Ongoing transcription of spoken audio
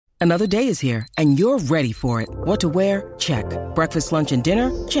Another day is here, and you're ready for it. What to wear? Check. Breakfast, lunch, and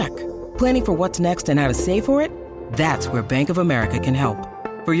dinner? Check. Planning for what's next and how to save for it? That's where Bank of America can help.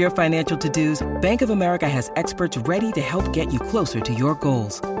 For your financial to-dos, Bank of America has experts ready to help get you closer to your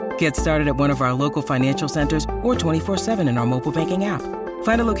goals. Get started at one of our local financial centers or 24/7 in our mobile banking app.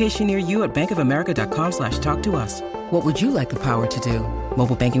 Find a location near you at bankofamerica.com/talktous. What would you like the power to do?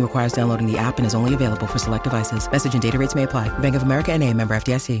 Mobile banking requires downloading the app and is only available for select devices. Message and data rates may apply. Bank of America N.A., member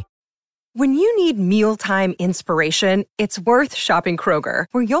FDIC. When you need mealtime inspiration, it's worth shopping Kroger,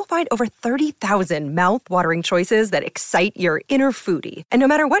 where you'll find over 30,000 mouth-watering choices that excite your inner foodie. And no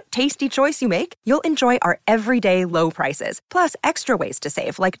matter what tasty choice you make, you'll enjoy our everyday low prices, plus extra ways to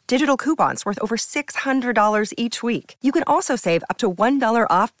save, like digital coupons worth over $600 each week. You can also save up to $1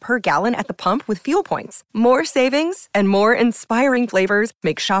 off per gallon at the pump with fuel points. More savings and more inspiring flavors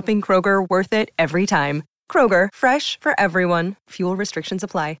make shopping Kroger worth it every time. Kroger, fresh for everyone. Fuel restrictions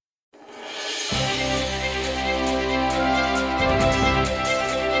apply.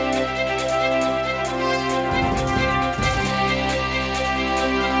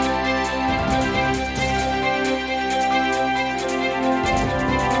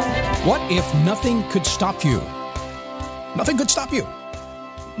 What if nothing could stop you? Nothing could stop you.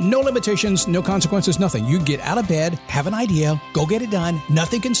 No limitations, no consequences, nothing. You get out of bed, have an idea, go get it done.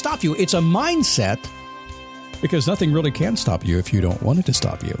 Nothing can stop you. It's a mindset, because nothing really can stop you if you don't want it to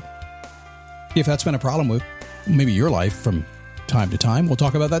stop you. If that's been a problem with maybe your life from time to time, we'll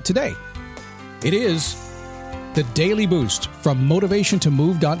talk about that today. It is the Daily Boost from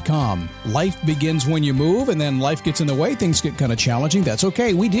motivationtomove.com. Life begins when you move, and then life gets in the way. Things get kind of challenging. That's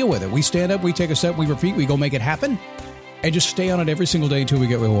okay. We deal with it. We stand up, we take a step, we repeat, we go make it happen, and just stay on it every single day until we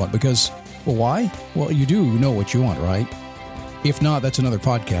get what we want. Because, well, why? Well, you do know what you want, right? If not, that's another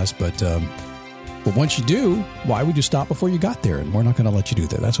podcast. But once you do, why would you stop before you got there? And we're not going to let you do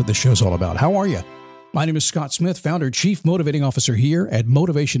that. That's what this show's all about. How are you? My name is Scott Smith, founder, chief motivating officer here at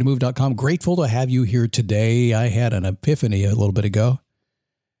motivationtomove.com. Grateful to have you here today. I had an epiphany a little bit ago.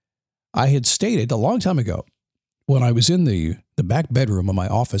 I had stated a long time ago when I was in the back bedroom of my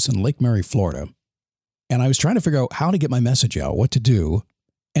office in Lake Mary, Florida, and I was trying to figure out how to get my message out, what to do.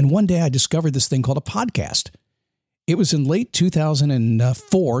 And one day I discovered this thing called a podcast. It was in late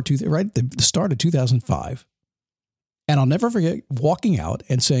 2004, right at the start of 2005. And I'll never forget walking out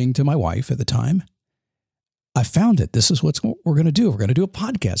and saying to my wife at the time, I found it. This is what we're going to do. We're going to do a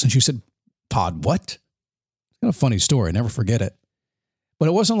podcast. And she said, pod what? It's kind of a funny story. I never forget it. But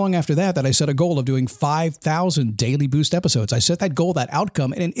it wasn't long after that I set a goal of doing 5,000 Daily Boost episodes. I set that goal, that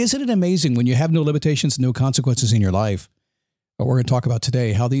outcome. And isn't it amazing when you have no limitations, no consequences in your life? What we're going to talk about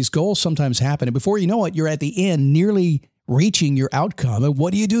today, how these goals sometimes happen. And before you know it, you're at the end, nearly reaching your outcome. And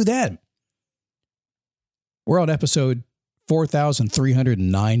what do you do then? We're on episode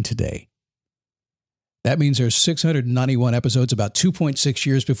 4,309 today. That means there's 691 episodes, about 2.6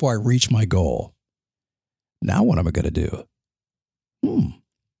 years before I reach my goal. Now what am I going to do? Well,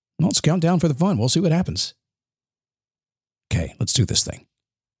 let's count down for the fun. We'll see what happens. Okay, let's do this thing.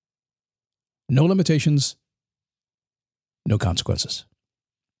 No limitations, no consequences.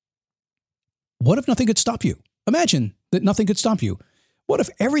 What if nothing could stop you? Imagine that nothing could stop you. What if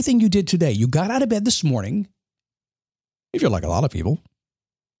everything you did today, you got out of bed this morning, if you're like a lot of people,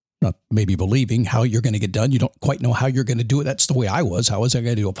 not maybe believing how you're going to get done. You don't quite know how you're going to do it. That's the way I was. How was I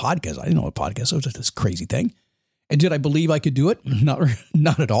going to do a podcast? I didn't know a podcast. It was just this crazy thing. And did I believe I could do it?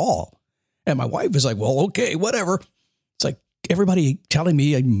 Not at all. And my wife was like, well, okay, whatever. It's like everybody telling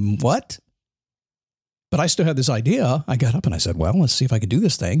me what? But I still had this idea. I got up and I said, well, let's see if I could do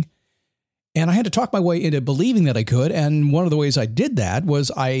this thing. And I had to talk my way into believing that I could. And one of the ways I did that was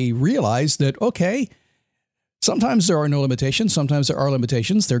I realized that, okay, sometimes there are no limitations. Sometimes there are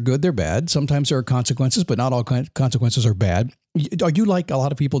limitations. They're good, they're bad. Sometimes there are consequences, but not all consequences are bad. Are you like a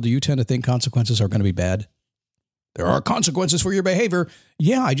lot of people? Do you tend to think consequences are going to be bad? There are consequences for your behavior.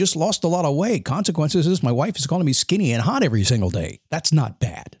 Yeah, I just lost a lot of weight. Consequences is my wife is calling me skinny and hot every single day. That's not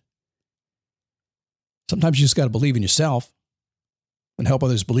bad. Sometimes you just got to believe in yourself and help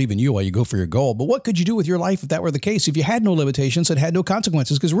others believe in you while you go for your goal. But what could you do with your life if that were the case? If you had no limitations and had no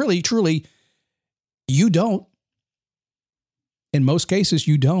consequences? Because really, truly, you don't. In most cases,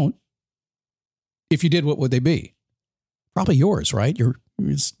 you don't. If you did, what would they be? Probably yours, right?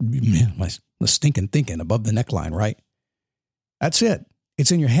 My stinking thinking above the neckline, right? That's it.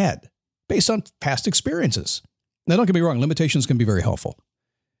 It's in your head based on past experiences. Now, don't get me wrong. Limitations can be very helpful.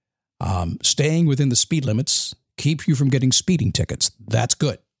 Staying within the speed limits keep you from getting speeding tickets. That's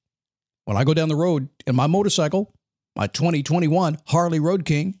good. When I go down the road in my motorcycle, my 2021 Harley Road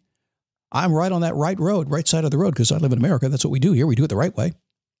King, I'm right on that right road, right side of the road, because I live in America. That's what we do here. We do it the right way.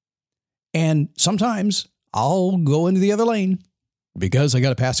 And sometimes I'll go into the other lane because I got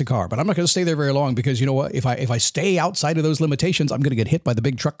to pass a car. But I'm not going to stay there very long because you know what? If I stay outside of those limitations, I'm going to get hit by the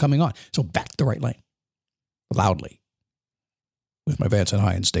big truck coming on. So back to the right lane. Loudly. With my Vance and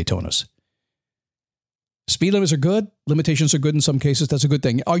Hines Daytonas. Speed limits are good. Limitations are good in some cases. That's a good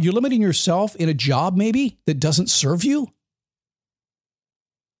thing. Are you limiting yourself in a job maybe that doesn't serve you?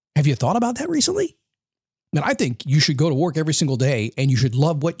 Have you thought about that recently? And I think you should go to work every single day and you should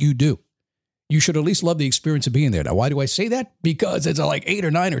love what you do. You should at least love the experience of being there. Now, why do I say that? Because it's like 8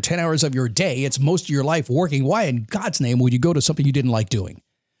 or 9 or 10 hours of your day. It's most of your life working. Why in God's name would you go to something you didn't like doing?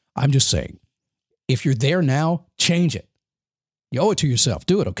 I'm just saying, if you're there now, change it. You owe it to yourself.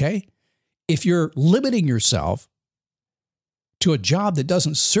 Do it, okay? If you're limiting yourself to a job that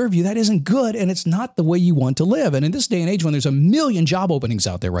doesn't serve you, that isn't good, and it's not the way you want to live. And in this day and age, when there's a million job openings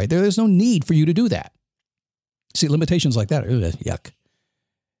out there right there, there's no need for you to do that. See, limitations like that, yuck.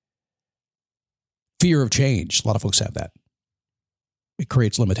 Fear of change. A lot of folks have that. It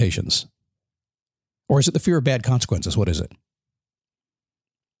creates limitations. Or is it the fear of bad consequences? What is it?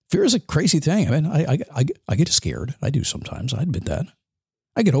 Fear is a crazy thing. I mean, I get scared. I do sometimes. I admit that.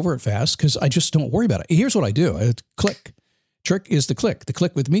 I get over it fast because I just don't worry about it. Here's what I do. I click. Trick is the click. The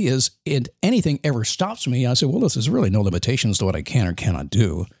click with me is, if anything ever stops me, I say, well, there's really no limitations to what I can or cannot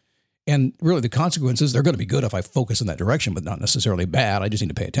do. And really the consequences, they're going to be good if I focus in that direction, but not necessarily bad. I just need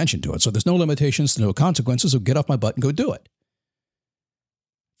to pay attention to it. So there's no limitations, no consequences. So get off my butt and go do it.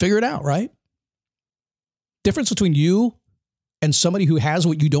 Figure it out, right? Difference between you and somebody who has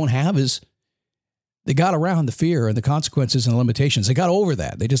what you don't have is they got around the fear and the consequences and the limitations. They got over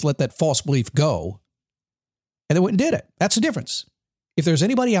that. They just let that false belief go. And they went and did it. That's the difference. If there's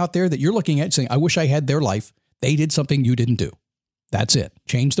anybody out there that you're looking at saying, I wish I had their life, they did something you didn't do. That's it.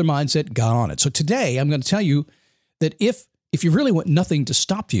 Change their mindset, got on it. So today I'm going to tell you that if you really want nothing to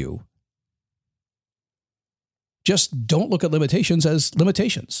stop you, just don't look at limitations as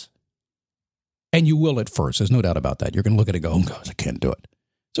limitations. And you will at first. There's no doubt about that. You're going to look at it and go, oh, God, I can't do it.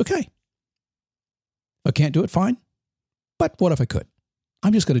 It's okay. If I can't do it, fine. But what if I could?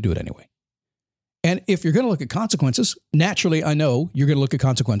 I'm just going to do it anyway. And if you're going to look at consequences, naturally, I know you're going to look at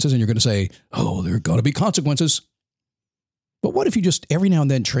consequences and you're going to say, oh, there are going to be consequences. But what if you just every now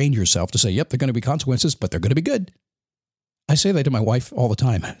and then train yourself to say, yep, there are going to be consequences, but they're going to be good. I say that to my wife all the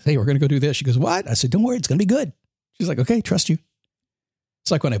time. Hey, we're going to go do this. She goes, what? I said, don't worry, it's going to be good. She's like, okay, trust you.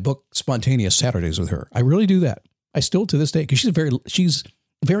 It's like when I book spontaneous Saturdays with her. I really do that. I still to this day, because she's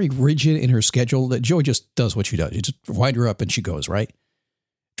very rigid in her schedule. That Joy just does what she does. You just wind her up and she goes, right?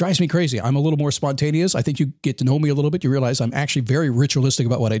 Drives me crazy. I'm a little more spontaneous. I think you get to know me a little bit. You realize I'm actually very ritualistic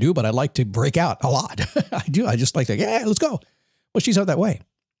about what I do, but I like to break out a lot. I do. I just like to, yeah, let's go. Well, she's out that way.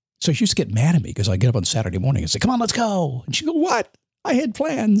 So she used to get mad at me because I get up on Saturday morning and say, come on, let's go. And she go, what? I had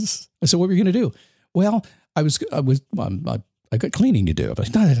plans. I said, what were you going to do? Well, I got cleaning to do. I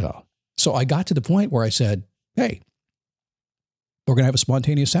was like, no. So I got to the point where I said, hey, we're going to have a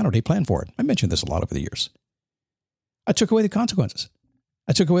spontaneous Saturday plan for it. I mentioned this a lot over the years. I took away the consequences.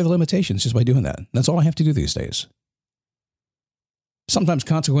 I took away the limitations just by doing that. That's all I have to do these days. Sometimes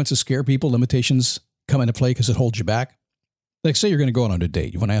consequences scare people. Limitations come into play because it holds you back. Like say you're going to go on a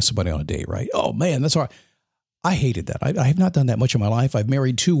date. You want to ask somebody on a date, right? Oh man, that's hard. I hated that. I have not done that much in my life. I've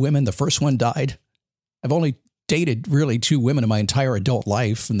married 2 women. The first one died. I've only dated really 2 women in my entire adult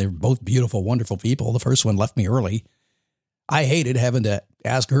life, and they're both beautiful, wonderful people. The first one left me early. I hated having to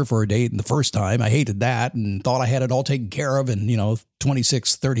ask her for a date the first time. I hated that and thought I had it all taken care of. And,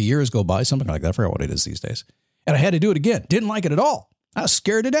 26, 30 years go by, something like that. I forgot what it is these days. And I had to do it again. Didn't like it at all. I was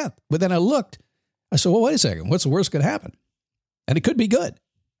scared to death. But then I looked. I said, well, wait a second. What's the worst going to happen? And it could be good.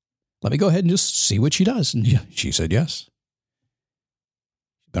 Let me go ahead and just see what she does. And she said yes.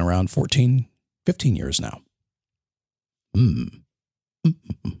 She's been around 14, 15 years now. A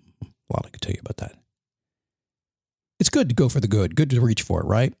lot I could tell you about that. It's good to go for the good to reach for it,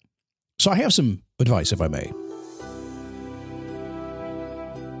 right? So I have some advice, if I may.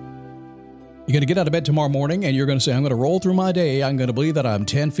 You're going to get out of bed tomorrow morning and you're going to say, I'm going to roll through my day. I'm going to believe that I'm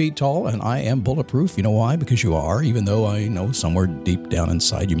 10 feet tall and I am bulletproof. You know why? Because you are, even though I know somewhere deep down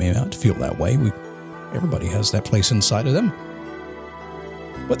inside you may not feel that way. Everybody has that place inside of them.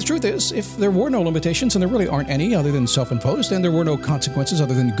 But the truth is, if there were no limitations, and there really aren't any other than self-imposed, and there were no consequences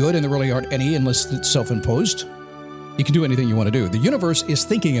other than good, and there really aren't any unless it's self-imposed, you can do anything you want to do. The universe is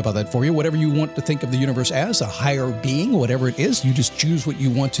thinking about that for you. Whatever you want to think of the universe as, a higher being, whatever it is, you just choose what you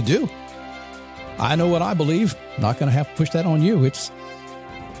want to do. I know what I believe. I'm not going to have to push that on you.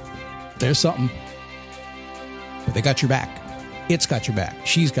 There's something. But they got your back. It's got your back.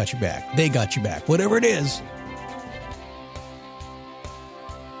 She's got your back. They got your back. Whatever it is.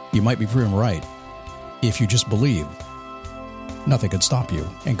 You might be proven right. If you just believe, nothing could stop you,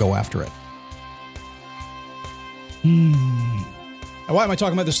 and go after it. Why am I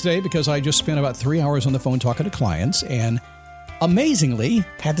talking about this today? Because I just spent about 3 hours on the phone talking to clients, and amazingly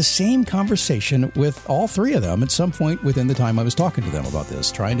had the same conversation with all three of them at some point within the time I was talking to them about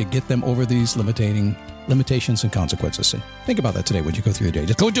this, trying to get them over these limitations and consequences. And think about that today when you go through the day.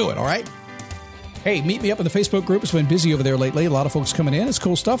 Just go do it, all right? Hey, meet me up in the Facebook group. It's been busy over there lately. A lot of folks coming in. It's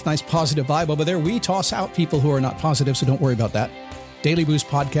cool stuff. Nice positive vibe over there. We toss out people who are not positive, so don't worry about that.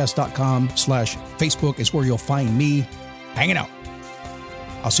 DailyBoostPodcast.com/Facebook is where you'll find me hanging out.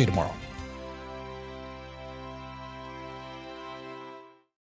 I'll see you tomorrow.